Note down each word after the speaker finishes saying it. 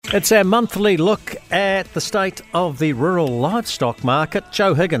It's our monthly look at the state of the rural livestock market.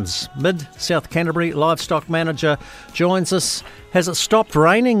 Joe Higgins, Mid-South Canterbury livestock manager, joins us. Has it stopped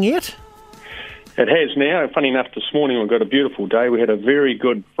raining yet? It has now. Funny enough, this morning we got a beautiful day. We had a very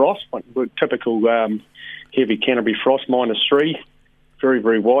good frost, typical heavy Canterbury frost, -3, very,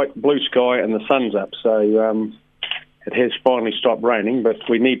 very white, blue sky, and the sun's up. So it has finally stopped raining, but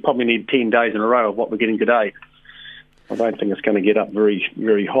we probably need 10 days in a row of what we're getting today. I don't think it's going to get up very,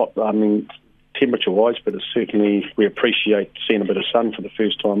 very hot. I mean, temperature-wise, but it's certainly, we appreciate seeing a bit of sun for the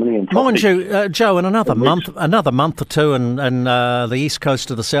first time. Mind you, Joe, in another month or two in the east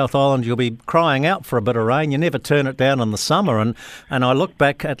coast of the South Island, you'll be crying out for a bit of rain. You never turn it down in the summer. And I look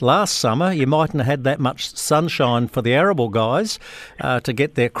back at last summer, you mightn't have had that much sunshine for the arable guys to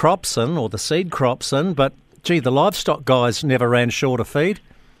get their crops in, or the seed crops in, but, gee, the livestock guys never ran short of feed.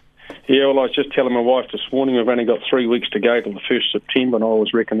 Yeah, well, I was just telling my wife this morning we've only got 3 weeks to go till the 1st of September, and I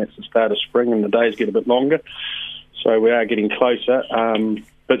always reckon that's the start of spring and the days get a bit longer. So we are getting closer.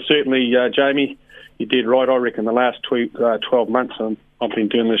 But certainly, Jamie, you did right. I reckon the last 12 months, and I've been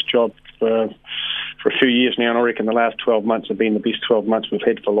doing this job for a few years now, and I reckon the last 12 months have been the best 12 months we've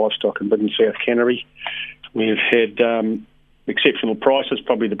had for livestock in Mid-South Canterbury. We've had exceptional prices,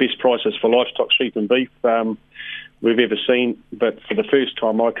 probably the best prices for livestock, sheep and beef we've ever seen, but for the first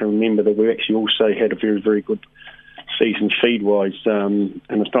time I can remember that we actually also had a very, very good season feed-wise, and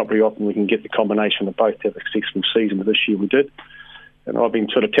it's not very often we can get the combination of both to have a successful season, but this year we did. And I've been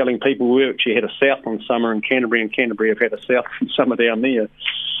sort of telling people we actually had a southland summer in Canterbury, and Canterbury have had a southland summer down there.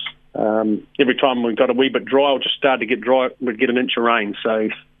 Every time we got a wee bit dry, or just started to get dry, we'd get an inch of rain, so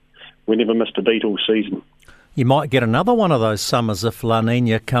we never missed a beat all season. You might get another one of those summers if La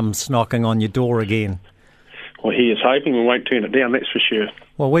Nina comes knocking on your door again. Well, he is hoping we won't turn it down, that's for sure.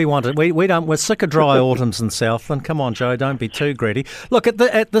 Well, we want it. We don't. We're sick of dry autumns in Southland. Come on, Joe, don't be too greedy. Look,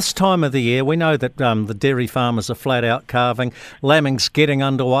 at this time of the year, we know that the dairy farmers are flat out calving. Lambing's getting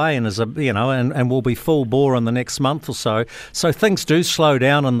underway and and will be full bore in the next month or so. So things do slow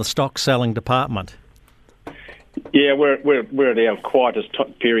down in the stock selling department. Yeah, we're at our quietest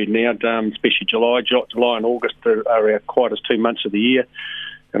period now, especially July and August are our quietest 2 months of the year.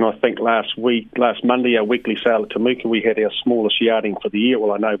 And I think last Monday, our weekly sale at Temuka, we had our smallest yarding for the year.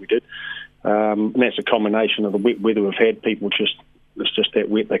 Well, I know we did. And that's a combination of the wet weather we've had. It's just that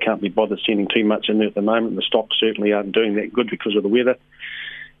wet. They can't be bothered sending too much in there at the moment. The stocks certainly aren't doing that good because of the weather.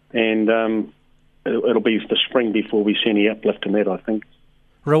 And it'll be the spring before we see any uplift in that, I think.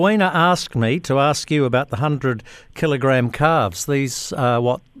 Rowena asked me to ask you about the 100-kilogram calves. These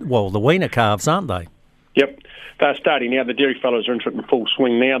are the weaner calves, aren't they? Yep. They're starting now. The dairy fellows are into it in full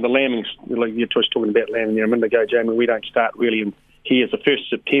swing now. The lambings, like you were talking about lambing there a minute ago, Jamie, we don't start really here as the 1st of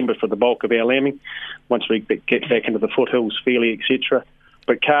September for the bulk of our lambing, once we get back into the foothills fairly, etc.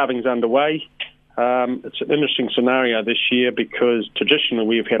 But calving's underway. It's an interesting scenario this year because traditionally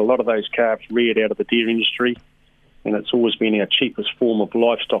we've had a lot of those calves reared out of the dairy industry, and it's always been our cheapest form of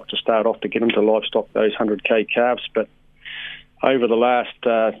livestock to start off to get into livestock, those 100k calves. But over the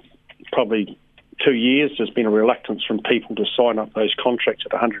last probably 2 years, there's been a reluctance from people to sign up those contracts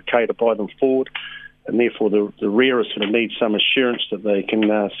at 100k to buy them forward, and therefore the rearers sort of need some assurance that they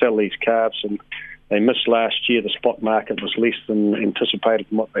can sell these calves, and they missed last year. The spot market was less than anticipated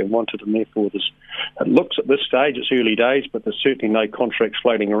and what they wanted, and therefore it looks at this stage, it's early days, but there's certainly no contracts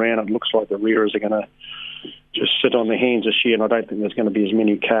floating around. It looks like the rearers are going to just sit on their hands this year, and I don't think there's going to be as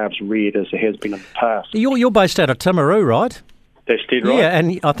many calves reared as there has been in the past. You're based out of Timaru, right? That's dead right. Yeah,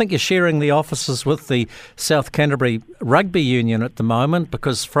 and I think you're sharing the offices with the South Canterbury Rugby Union at the moment,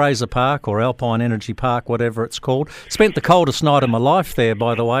 because Fraser Park, or Alpine Energy Park, whatever it's called, spent the coldest night of my life there,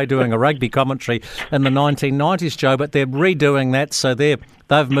 by the way, doing a rugby commentary in the 1990s, Joe, but they're redoing that, so they've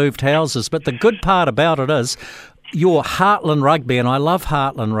moved houses. But the good part about it is your Heartland Rugby, and I love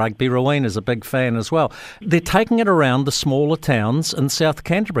Heartland Rugby, Rowena's a big fan as well, they're taking it around the smaller towns in South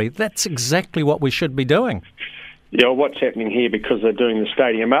Canterbury. That's exactly what we should be doing. Yeah, what's happening here, because they're doing the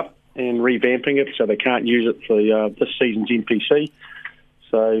stadium up and revamping it, so they can't use it for this season's NPC.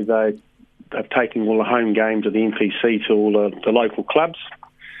 So they've taken all the home games of the NPC to all the local clubs,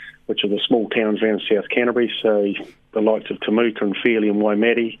 which are the small towns around South Canterbury. So the likes of Temuka and Fairley and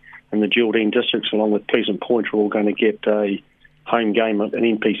Waimate and the Geraldine districts, along with Pleasant Point, are all going to get a home game, an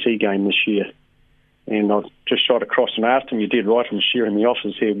NPC game this year. And I just shot across and asked him, you did right, I'm sharing the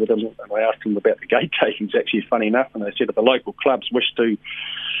office here with him, and I asked him about the gate takings, actually, funny enough, and they said if the local clubs wish to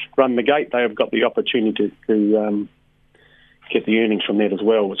run the gate, they have got the opportunity to get the earnings from that as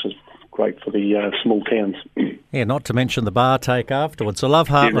well, which is great for the small towns. Yeah, not to mention the bar take afterwards. I love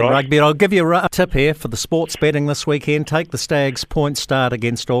Heartland Yeah, right. Rugby. I'll give you a tip here for the sports betting this weekend. Take the Stags point start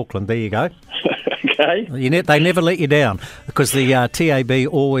against Auckland. There you go. Okay. They never let you down because the TAB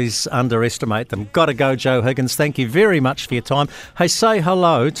always underestimate them. Got to go, Joe Higgins. Thank you very much for your time. Hey, say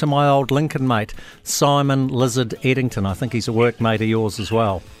hello to my old Lincoln mate, Simon Lizard Eddington. I think he's a workmate of yours as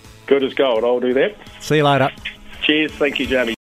well. Good as gold. I'll do that. See you later. Cheers. Thank you, Jamie.